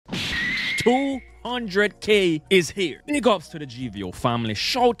200K is here. Big ups to the GVO family.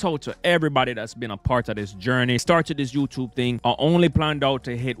 Shout out to everybody that's been a part of this journey. Started this YouTube thing. I only planned out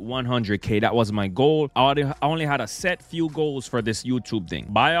to hit 100K. That was my goal. I only had a set few goals for this YouTube thing.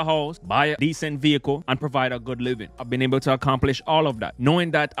 Buy a house, buy a decent vehicle, and provide a good living. I've been able to accomplish all of that. Knowing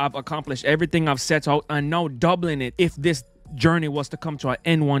that I've accomplished everything I've set out and now doubling it. If this journey was to come to an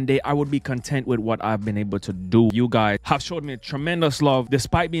end one day, I would be content with what I've been able to do. You guys have showed me tremendous love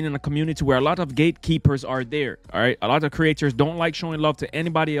despite being in a community where a lot of gatekeepers are there. All right, a lot of creators don't like showing love to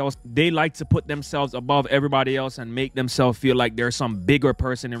anybody else. They like to put themselves above everybody else and make themselves feel like they're some bigger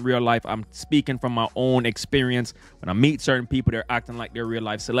person in real life. I'm speaking from my own experience. When I meet certain people, they're acting like they're real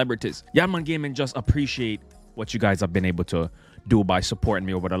life celebrities. Yaman Gaming just appreciate what you guys have been able to do by supporting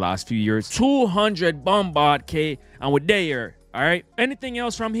me over the last few years. 200 bombard K, and we're there. All right, anything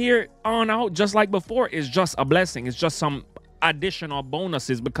else from here on out, just like before, is just a blessing. It's just some additional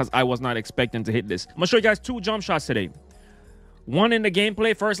bonuses because I was not expecting to hit this. I'm gonna show you guys 2 jump shots today. One in the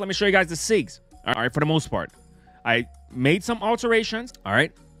gameplay. First, let me show you guys the sigs. All right, for the most part, I made some alterations. All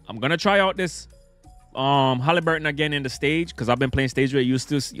right, I'm gonna try out this Halliburton again in the stage because I've been playing stage where you'll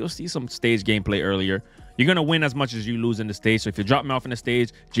see some stage gameplay earlier. You're gonna win as much as you lose in the stage. So if you drop me off in the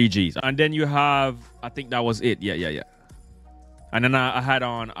stage, GG's. And then you have, I think that was it. Yeah. And then I had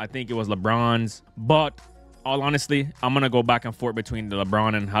on, I think it was LeBron's. But all honestly, I'm gonna go back and forth between the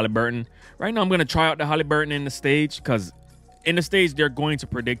LeBron and Halliburton. Right now, I'm gonna try out the Halliburton in the stage because in the stage they're going to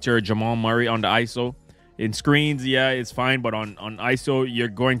predict your Jamal Murray on the ISO. In screens, yeah, it's fine, but on ISO,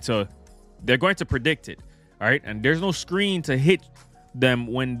 they're going to predict it. All right, and there's no screen to hit them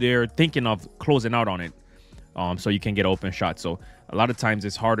when they're thinking of closing out on it. So you can get open shots. So a lot of times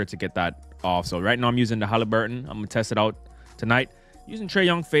it's harder to get that off. So right now I'm using the Halliburton. I'm gonna test it out tonight. Using Trae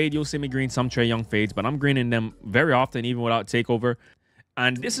Young fade. You'll see me green some Trae Young fades, but I'm greening them very often, even without takeover.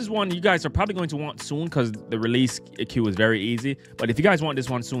 And this is one you guys are probably going to want soon because the release queue is very easy. But if you guys want this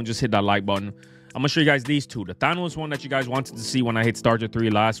one soon, just hit that like button. I'm gonna show you guys these 2. The Thanos one that you guys wanted to see when I hit Starter 3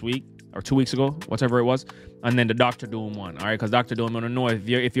 last week or 2 weeks ago, whatever it was, and then the Dr. Doom one. All right, because Dr. Doom, I don't know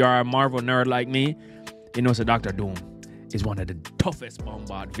if you are a Marvel nerd like me, you know, so Dr. Doom is one of the toughest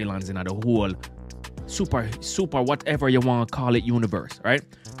bombard villains in the whole super whatever you want to call it universe. Right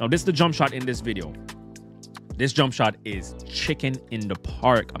now, this is the jump shot in this video. This jump shot is chicken in the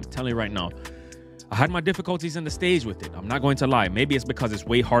park. I'm telling you right now. I had my difficulties in the stage with it. I'm not going to lie. Maybe it's because it's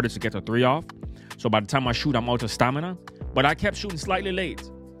way harder to get a 3 off. So by the time I shoot, I'm out of stamina. But I kept shooting slightly late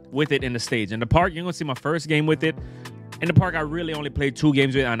with it in the stage. In the park, you're going to see my first game with it. In the park, I really only played 2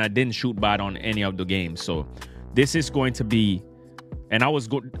 games with it, and I didn't shoot bad on any of the games. So this is going to be... And I was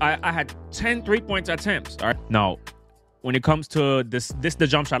good. I had 10 3-point attempts. All right. Now, when it comes to this the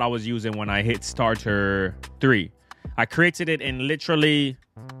jump shot I was using when I hit Starter 3. I created it in literally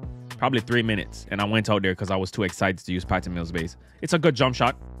probably 3 minutes. And I went out there because I was too excited to use Patton Mills base. It's a good jump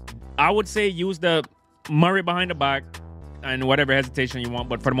shot. I would say use the Murray behind the back and whatever hesitation you want.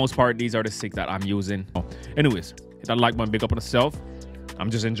 But for the most part, these are the 6 that I'm using. Anyways, hit that like button, big up on yourself. I'm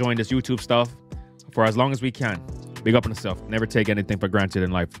just enjoying this YouTube stuff for as long as we can. Big up on yourself. Never take anything for granted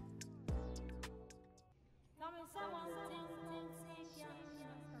in life.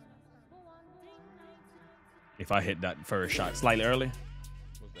 If I hit that first shot slightly early.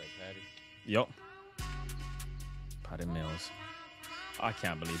 What's that, Patty? Yup. Patty Mills. I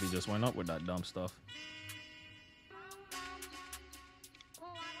can't believe he just went up with that dumb stuff.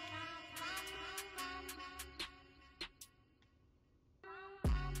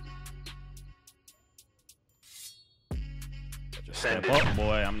 Step up,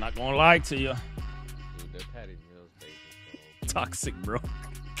 boy. I'm not gonna lie to you. Dude, that Patty Mills base is so Toxic, bro.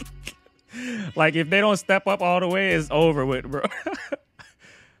 Like, if they don't step up all the way, it's over with, bro.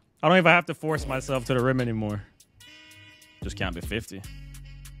 I don't even have to force myself to the rim anymore. Just can't be 50.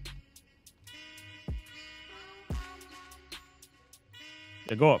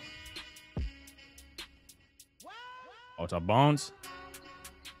 Yeah, go up. Out of bounds.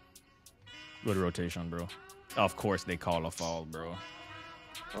 Good rotation, bro. Of course they call a foul, bro.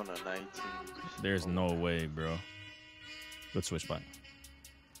 on a 19. There's no way, bro. Good switch back.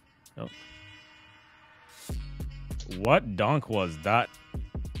 Yep. What dunk was that?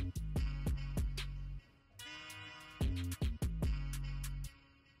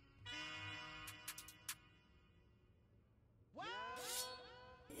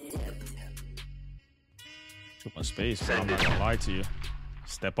 Took my space, bro. I'm not gonna lie to you.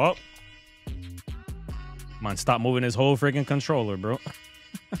 Step up. Man, stop moving his whole freaking controller, bro.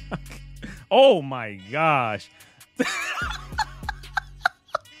 Oh my gosh.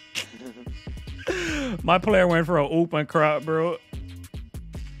 My player went for a open crop, bro.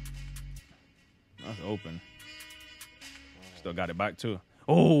 That's open. Still got it back too.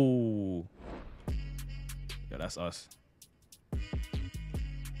 Oh. Yeah, that's us.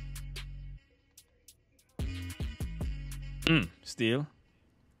 Steal.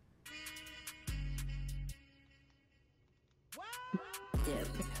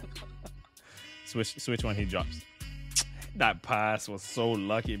 Switch when he drops. That pass was so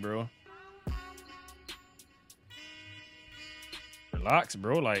lucky, bro. Relax,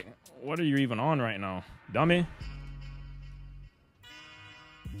 bro. Like, what are you even on right now? Dummy.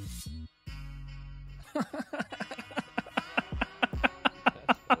 That's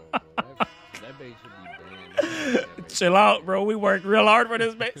horrible. That base should be banned. Chill out, bro. We worked real hard for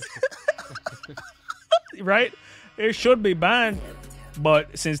this base. Right? It should be banned.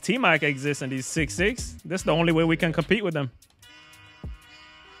 But since T-Mac exists and he's 6'6", this is the only way we can compete with them.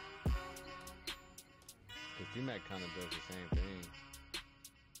 T-Mac kind of does the same thing.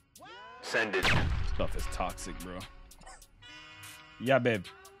 Send it. Stuff is toxic, bro. Yeah, babe.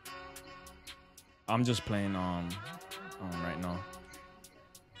 I'm just playing right now.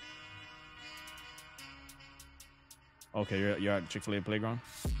 Okay, you're at Chick-fil-A playground.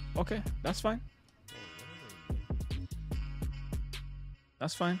 Okay, that's fine.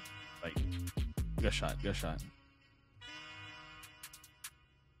 That's fine. Like, good shot, good shot.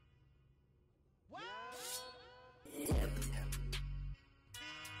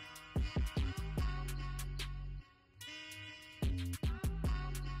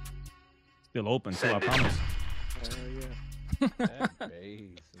 Still open too, I promise. That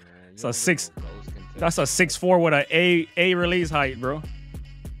base, man. It's a 6. That's a 6'4" with a A release height, bro.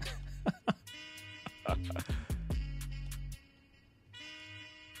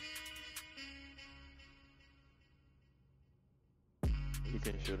 You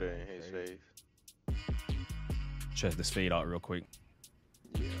can shoot it in his face. Check this fade out real quick.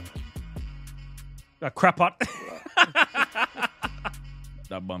 Yeah. That crap pot.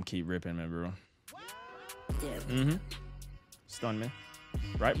 That bum keep ripping me, bro. Stun me.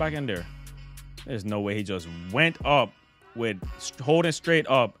 Right back in there. There's no way he just went up with holding straight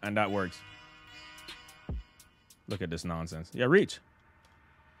up and that works. Look at this nonsense. Yeah, reach.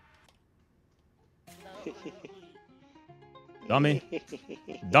 Dummy.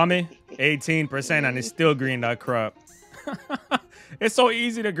 Dummy. 18% and it's still green, that crap. It's so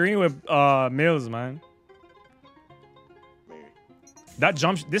easy to green with Mills, man. That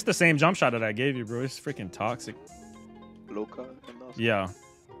jump, this is the same jump shot that I gave you, bro. It's freaking toxic. Loca and also. Yeah.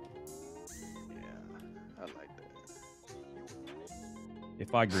 Yeah, I like that.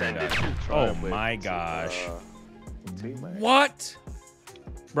 If I green Send that. it. Oh my gosh. What?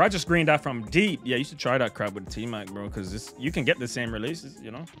 Bro, I just greened that from deep. Yeah, you should try that crap with the T-Mac, bro, because you can get the same releases,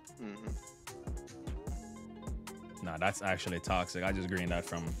 you know? Nah, that's actually toxic. I just greened that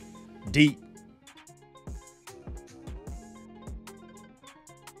from deep.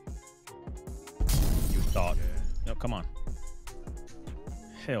 You thought. Yep, come on.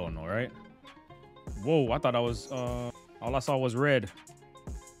 Hell no, right? Whoa, I thought I was, all I saw was red.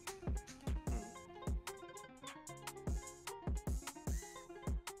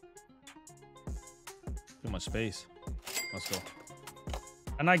 Too much space. Let's go.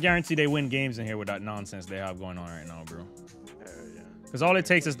 And I guarantee they win games in here with that nonsense they have going on right now, bro. Because all it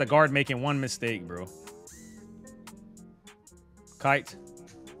takes is the guard making one mistake, bro. Kite.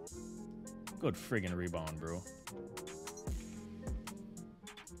 Good friggin' rebound, bro.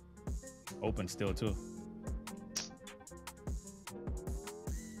 Open still, too.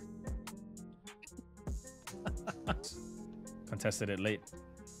 Contested it late.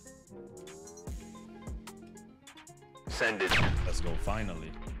 Send it. Let's go,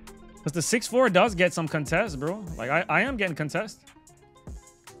 finally. Because the 6'4" does get some contest, bro. Like, I am getting contest.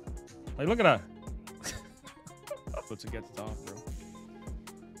 Like, look at that. But to get the top, bro.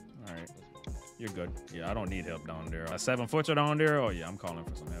 All right. You're good. Yeah, I don't need help down there. A 7-footer down there? Oh, yeah, I'm calling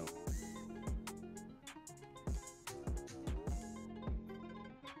for some help.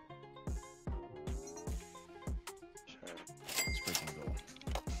 Let's freaking go.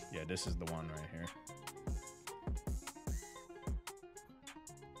 Yeah, this is the one right here.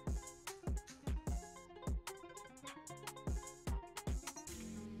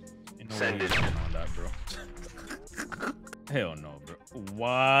 Send it. On that, bro. Hell no, bro.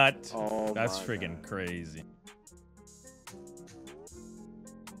 What? Oh, that's friggin' crazy.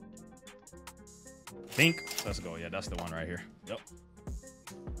 Think. Let's go. Yeah, that's the one right here. Yep.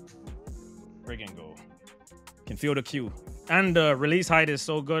 Friggin' go. Can feel the cue. And the release height is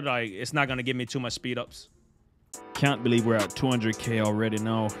so good, like, it's not gonna give me too much speed ups. Can't believe we're at 200K already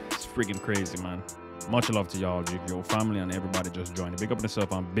now. It's freaking crazy, man. Much love to y'all, GVO family, and everybody just joining. Big up on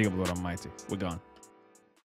yourself and big up on Almighty. We're gone.